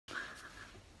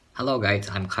Hello guys,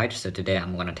 I'm Kite. So today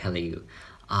I'm gonna tell you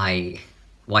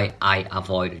why I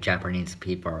avoid Japanese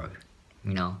people,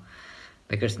 you know,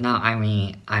 because now I'm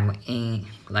in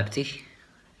Leipzig,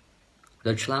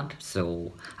 Deutschland,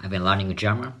 so I've been learning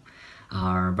German.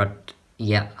 But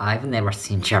yeah, I've never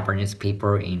seen Japanese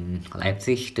people in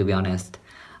Leipzig, to be honest.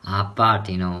 But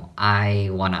I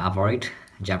wanna avoid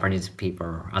Japanese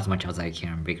people as much as I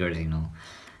can because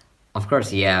of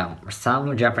course, yeah,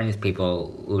 some Japanese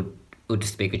people would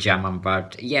speak German,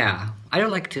 but yeah, I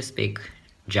don't like to speak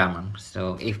German.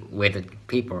 So if with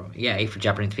people, yeah, if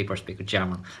Japanese people speak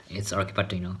German, it's okay.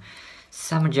 But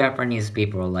some Japanese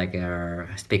people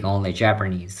speak only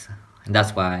Japanese, and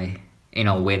that's why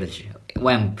with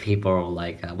when people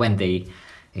when they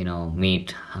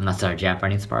meet another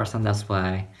Japanese person, that's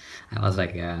why I was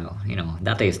like,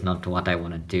 that is not what I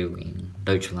want to do in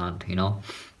Deutschland.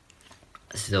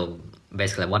 So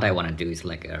basically what I want to do is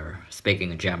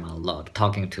speaking German a lot,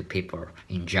 talking to people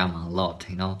in German a lot.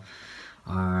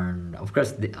 And of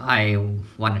course I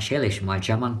want to cherish my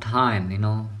German time.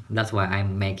 That's why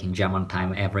I'm making German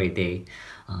time every day.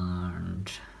 And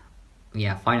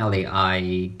yeah, finally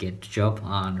I get job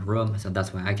and room, so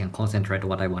that's why I can concentrate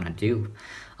what I want to do.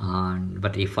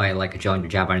 But if I join the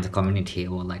Japanese community,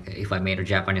 or if I made a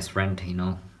Japanese friend,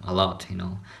 a lot,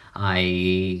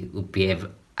 I would be able,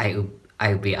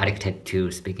 I would be addicted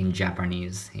to speaking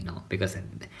Japanese, because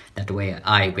that way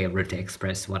I be able to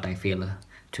express what I feel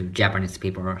to Japanese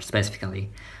people specifically.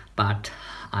 But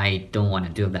I don't want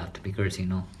to do that because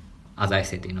as I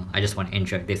said, I just want to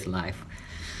enjoy this life.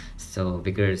 So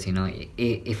because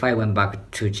if I went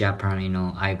back to Japan,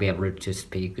 I'd be able to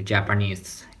speak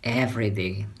Japanese every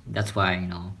day. That's why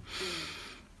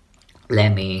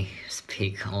let me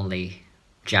speak only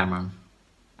German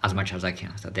as much as I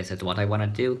can. So this is what I want to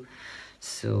do.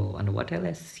 So, and what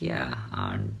else? Yeah,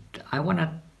 and I want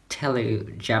to tell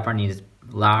you Japanese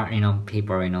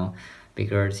people,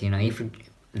 because if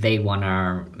they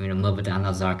wanna move to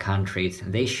another countries,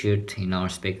 they should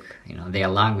speak their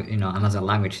language, another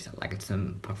language,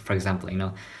 for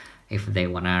example, if they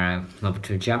wanna move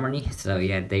to Germany, so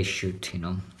yeah, they should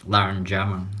learn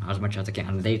German as much as they can,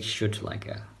 and they should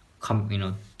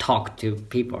talk to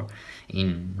people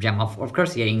in German. Of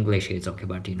course, yeah, English is okay,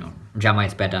 but German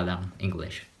is better than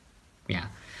English. Yeah,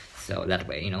 so that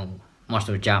way most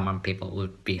of the German people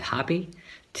would be happy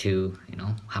to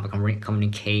have a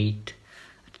communicate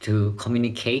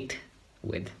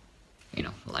with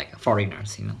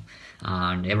foreigners,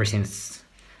 and everything's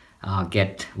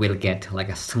will get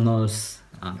a smooth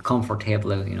and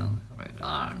comfortable,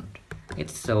 and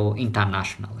it's so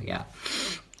international. Yeah,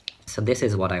 so this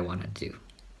is what I want to do.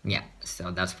 Yeah,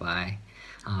 so that's why,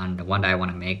 and one day I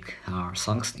want to make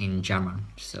songs in German,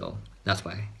 so that's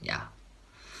why, yeah,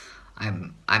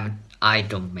 I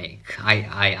don't make,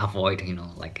 I avoid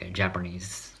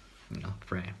Japanese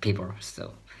people.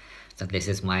 So this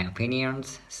is my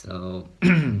opinions. So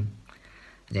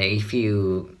if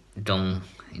you don't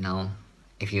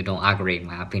if you don't agree with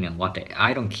my opinion,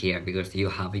 I don't care, because you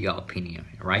have your opinion,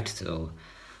 right? So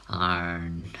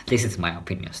and this is my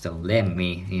opinion, so let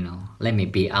me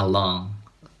be alone.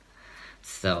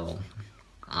 So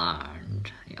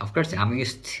and of course I'm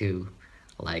used to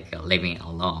living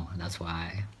alone. That's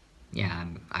why, yeah,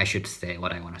 I should say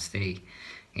what I want to say,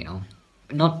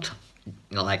 not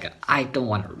I don't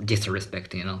want to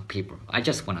disrespect people. I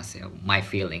just want to say my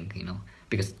feeling,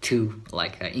 because to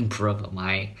improve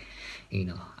my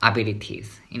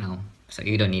abilities, so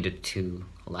you don't need to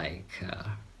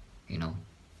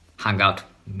hang out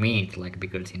with me,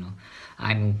 because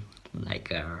I'm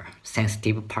a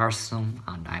sensitive person,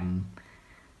 and I'm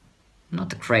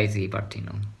not crazy, but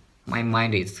my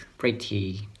mind is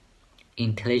pretty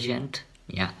intelligent.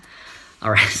 Yeah.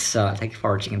 Alright, so thank you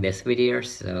for watching this video.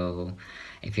 So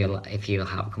if you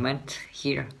have a comment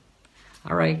here.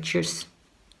 Alright, cheers.